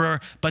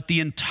emperor, but the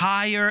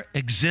entire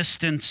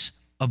existence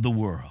of the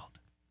world.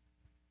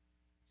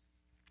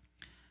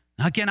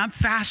 Now, again, I'm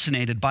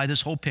fascinated by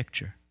this whole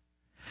picture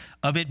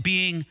of it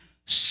being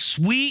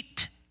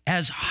sweet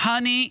as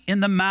honey in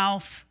the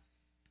mouth,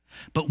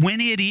 but when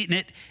he had eaten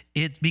it,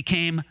 it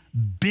became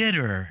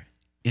bitter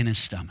in his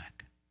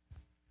stomach.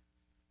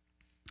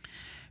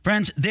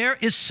 Friends, there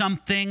is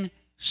something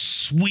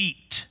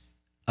sweet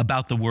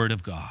about the Word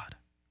of God.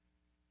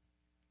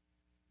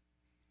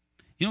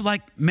 You know,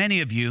 like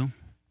many of you,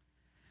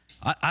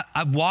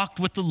 I've walked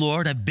with the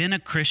Lord. I've been a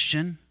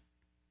Christian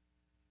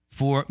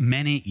for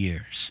many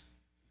years,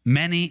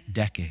 many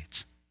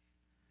decades.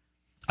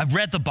 I've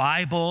read the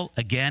Bible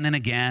again and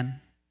again.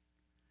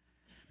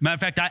 Matter of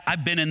fact,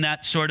 I've been in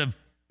that sort of,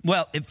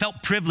 well, it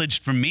felt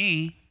privileged for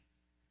me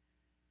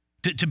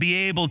to be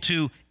able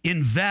to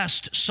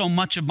invest so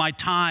much of my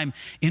time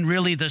in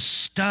really the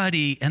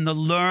study and the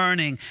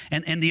learning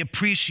and the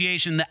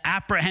appreciation, the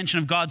apprehension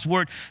of God's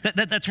word.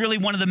 That's really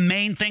one of the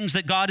main things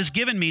that God has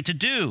given me to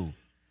do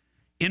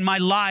in my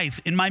life,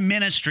 in my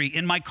ministry,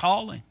 in my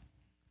calling.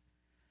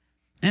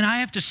 And I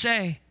have to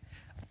say,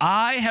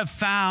 I have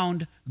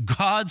found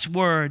God's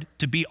word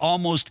to be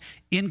almost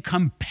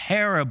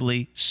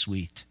incomparably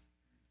sweet.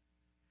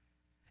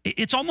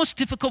 It's almost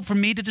difficult for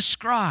me to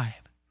describe.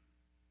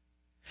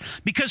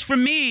 Because for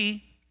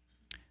me,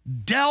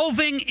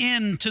 delving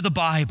into the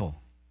Bible,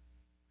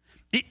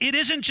 it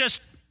isn't just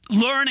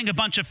learning a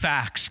bunch of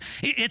facts.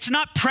 It's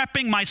not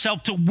prepping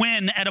myself to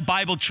win at a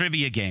Bible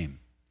trivia game.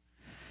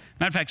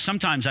 Matter of fact,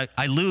 sometimes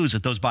I lose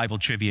at those Bible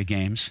trivia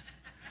games.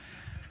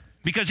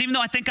 Because even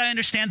though I think I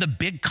understand the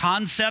big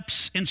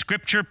concepts in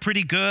Scripture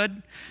pretty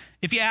good,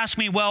 if you ask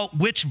me, well,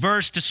 which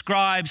verse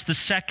describes the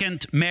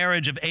second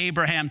marriage of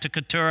Abraham to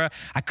Keturah,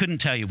 I couldn't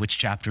tell you which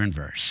chapter and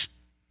verse.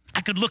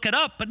 I could look it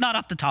up, but not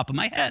off the top of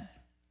my head.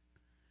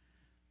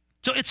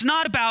 So it's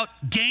not about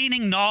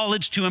gaining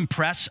knowledge to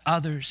impress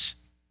others.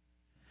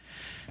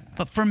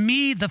 But for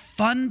me, the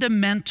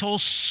fundamental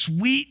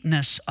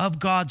sweetness of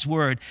God's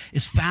word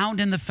is found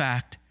in the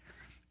fact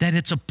that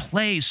it's a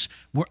place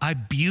where I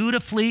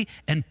beautifully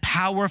and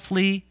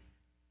powerfully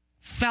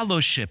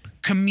fellowship,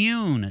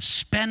 commune,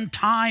 spend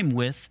time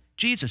with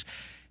Jesus.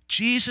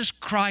 Jesus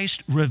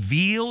Christ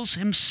reveals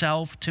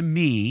himself to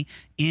me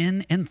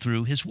in and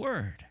through his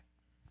word.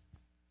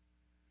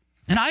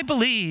 And I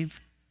believe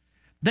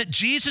that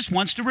Jesus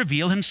wants to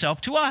reveal himself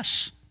to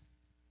us.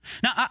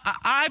 Now,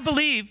 I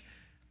believe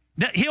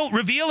that he'll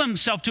reveal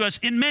himself to us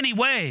in many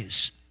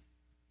ways.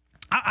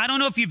 I don't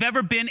know if you've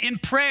ever been in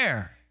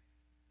prayer,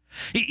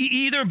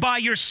 either by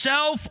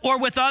yourself or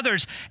with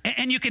others,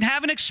 and you can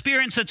have an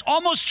experience that's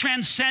almost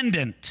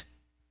transcendent.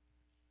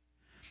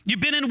 You've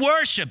been in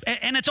worship,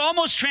 and it's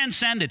almost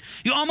transcendent.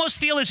 You almost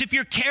feel as if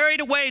you're carried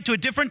away to a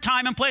different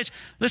time and place.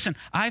 Listen,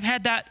 I've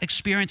had that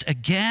experience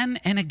again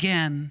and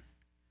again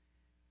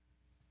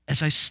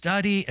as I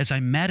study, as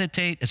I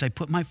meditate, as I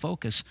put my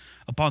focus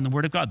upon the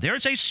Word of God.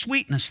 There's a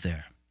sweetness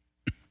there.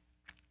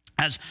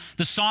 As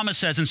the psalmist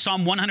says in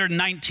Psalm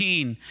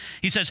 119,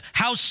 he says,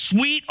 "How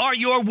sweet are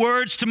your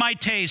words to my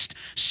taste,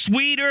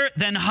 sweeter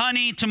than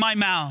honey to my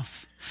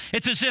mouth."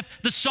 It's as if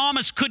the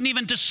psalmist couldn't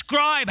even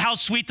describe how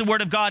sweet the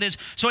word of God is.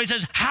 So he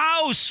says,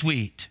 how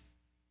sweet.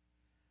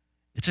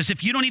 It's as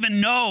if you don't even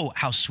know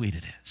how sweet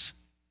it is.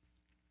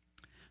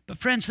 But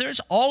friends, there's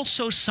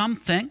also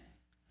something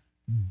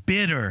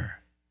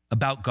bitter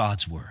about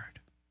God's word.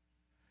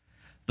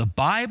 The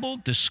Bible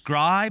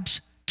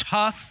describes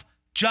tough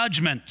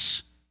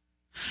judgments.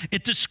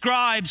 It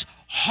describes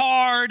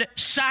hard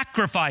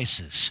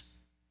sacrifices.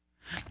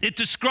 It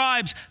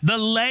describes the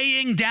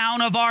laying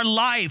down of our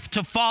life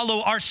to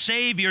follow our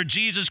Savior,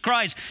 Jesus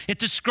Christ. It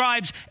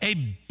describes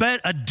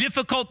a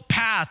difficult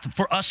path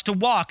for us to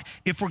walk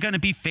if we're going to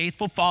be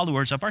faithful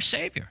followers of our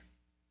Savior.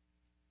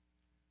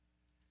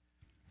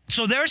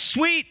 So there's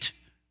sweet,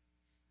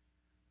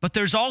 but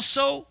there's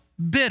also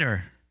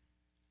bitter.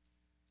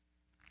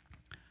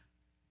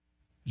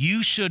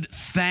 You should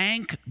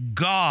thank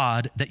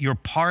God that you're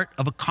part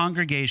of a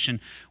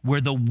congregation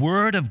where the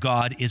Word of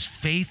God is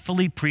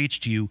faithfully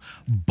preached to you,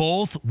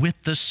 both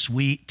with the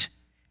sweet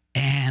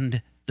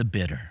and the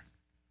bitter.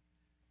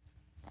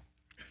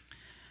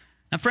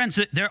 Now, friends,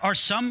 there are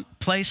some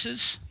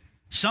places,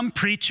 some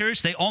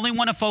preachers, they only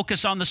want to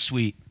focus on the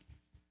sweet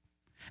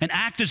and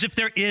act as if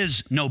there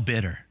is no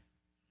bitter.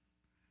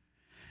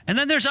 And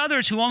then there's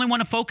others who only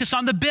want to focus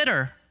on the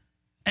bitter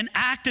and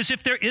act as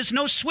if there is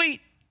no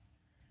sweet.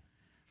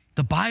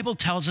 The Bible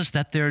tells us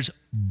that there's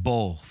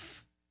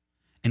both.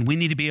 And we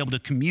need to be able to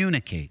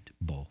communicate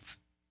both.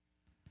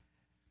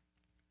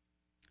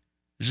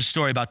 There's a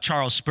story about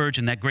Charles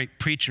Spurgeon, that great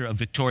preacher of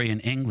Victorian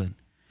England.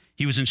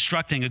 He was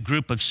instructing a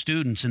group of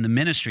students in the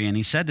ministry, and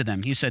he said to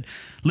them, he said,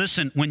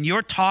 listen, when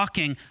you're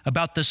talking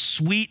about the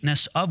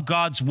sweetness of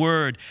God's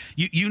word,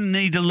 you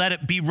need to let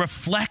it be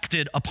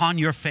reflected upon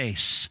your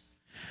face.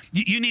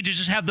 You need to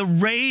just have the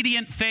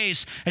radiant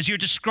face as you're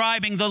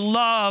describing the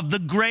love, the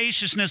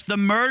graciousness, the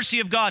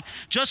mercy of God.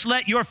 Just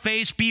let your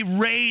face be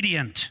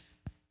radiant.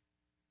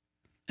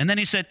 And then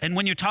he said, and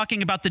when you're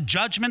talking about the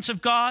judgments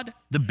of God,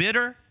 the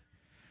bitter,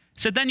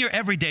 he said, then your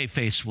everyday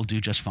face will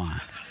do just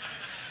fine.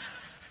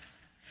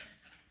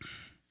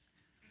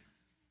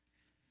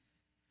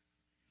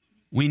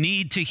 We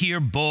need to hear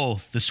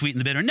both the sweet and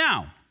the bitter.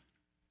 Now,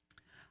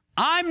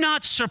 I'm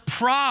not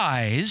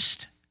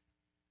surprised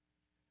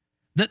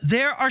that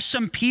there are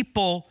some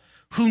people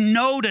who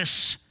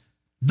notice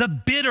the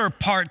bitter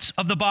parts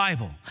of the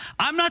Bible.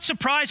 I'm not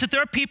surprised that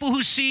there are people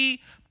who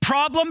see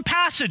problem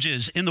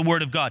passages in the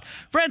Word of God.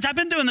 Friends, I've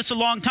been doing this a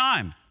long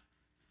time.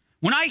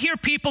 When I hear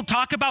people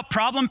talk about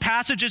problem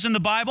passages in the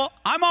Bible,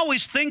 I'm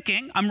always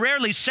thinking, I'm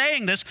rarely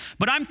saying this,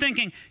 but I'm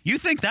thinking, you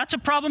think that's a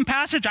problem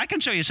passage? I can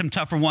show you some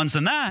tougher ones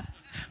than that.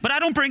 But I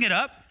don't bring it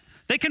up.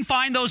 They can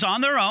find those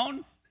on their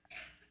own.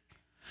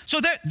 So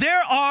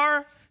there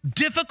are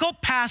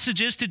difficult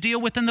passages to deal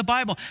with in the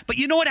Bible. But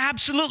you know what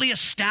absolutely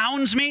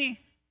astounds me?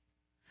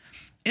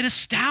 It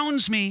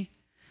astounds me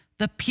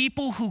the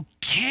people who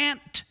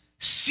can't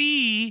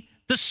see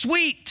the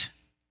sweet.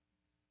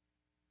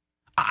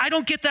 I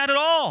don't get that at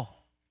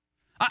all.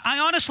 I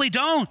honestly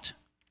don't.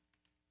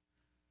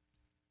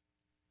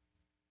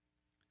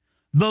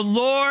 The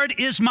Lord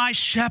is my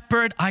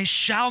shepherd, I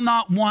shall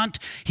not want.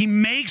 He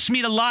makes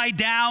me to lie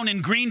down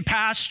in green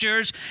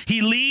pastures.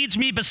 He leads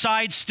me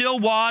beside still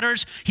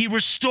waters. He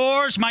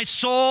restores my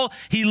soul.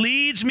 He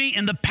leads me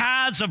in the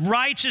paths of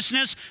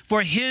righteousness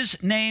for his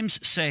name's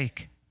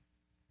sake.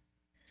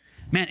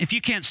 Man, if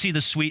you can't see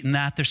the sweet in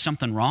that, there's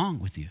something wrong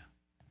with you.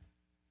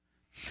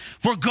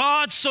 For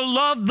God so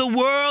loved the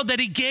world that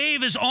he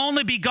gave his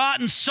only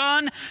begotten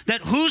Son,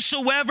 that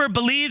whosoever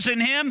believes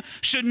in him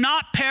should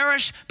not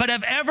perish, but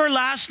have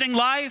everlasting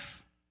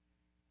life.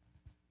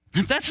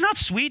 If that's not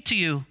sweet to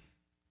you,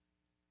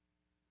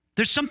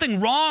 there's something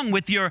wrong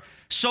with your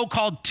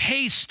so-called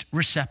taste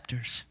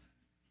receptors.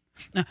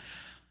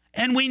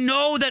 And we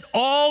know that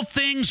all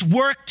things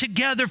work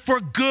together for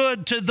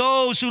good to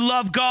those who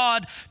love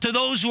God, to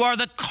those who are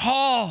the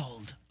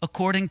called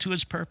according to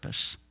his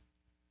purpose.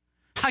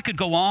 I could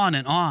go on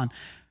and on.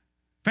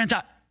 Friends,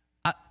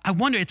 I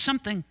wonder, it's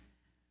something,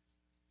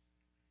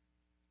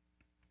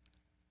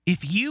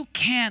 if you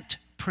can't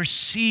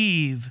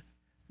perceive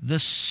the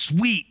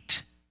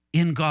sweet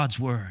in God's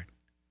word,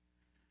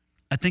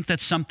 I think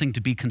that's something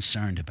to be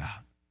concerned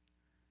about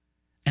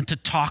and to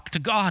talk to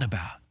God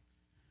about.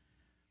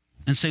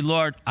 And say,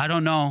 Lord, I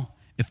don't know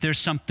if there's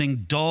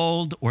something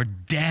dulled or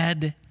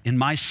dead in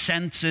my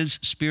senses,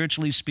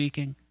 spiritually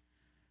speaking.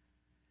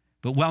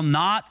 But while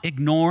not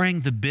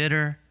ignoring the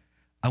bitter,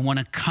 I want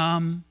to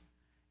come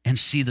and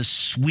see the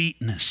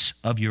sweetness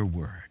of your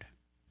word.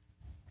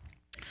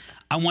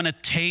 I want to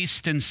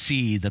taste and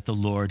see that the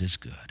Lord is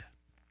good.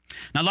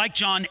 Now, like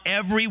John,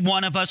 every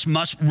one of us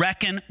must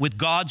reckon with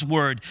God's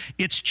word.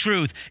 It's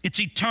truth. It's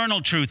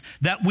eternal truth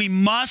that we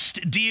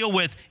must deal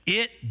with.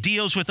 It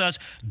deals with us.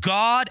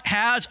 God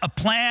has a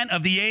plan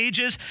of the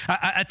ages.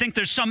 I think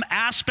there's some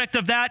aspect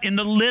of that in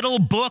the little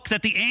book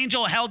that the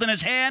angel held in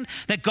his hand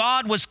that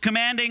God was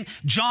commanding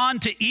John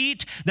to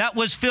eat, that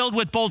was filled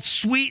with both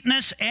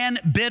sweetness and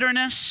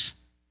bitterness.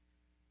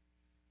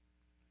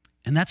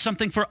 And that's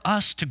something for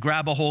us to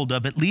grab a hold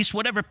of, at least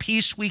whatever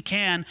piece we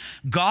can.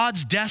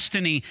 God's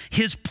destiny,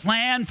 his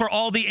plan for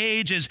all the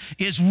ages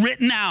is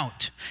written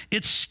out.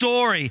 It's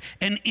story.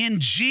 And in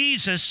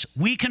Jesus,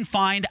 we can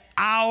find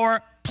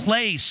our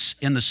place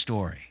in the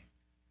story.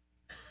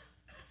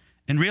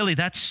 And really,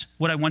 that's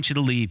what I want you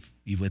to leave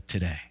you with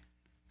today.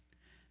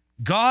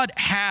 God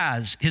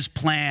has his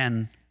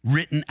plan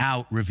written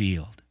out,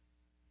 revealed.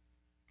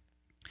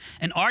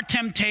 And our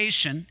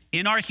temptation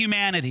in our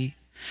humanity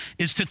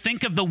is to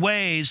think of the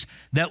ways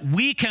that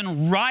we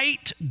can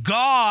write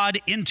God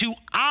into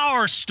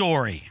our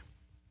story.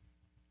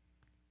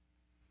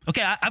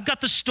 Okay, I've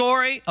got the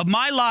story of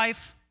my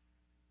life,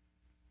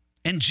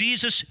 and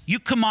Jesus, you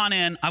come on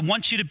in. I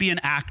want you to be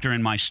an actor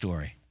in my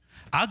story.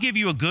 I'll give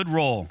you a good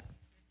role.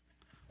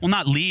 Well,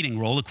 not leading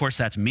role, of course,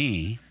 that's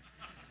me.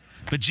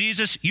 But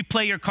Jesus, you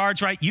play your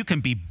cards right, you can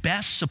be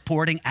best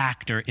supporting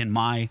actor in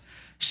my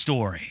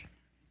story.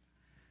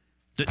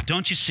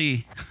 Don't you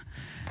see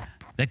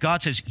that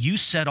God says, you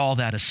set all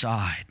that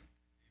aside.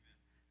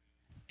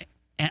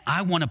 And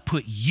I want to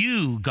put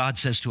you, God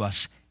says to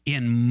us,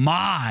 in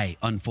my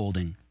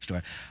unfolding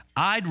story.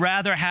 I'd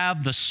rather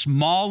have the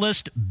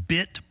smallest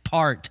bit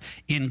part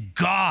in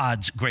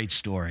God's great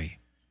story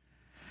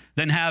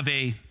than have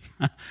a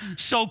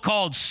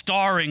so-called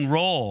starring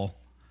role.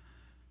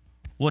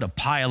 What a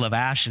pile of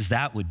ashes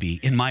that would be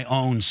in my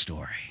own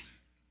story.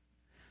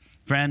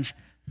 Friends,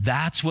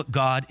 That's what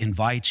God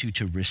invites you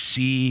to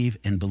receive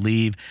and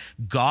believe.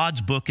 God's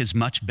book is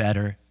much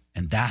better,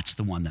 and that's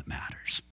the one that matters.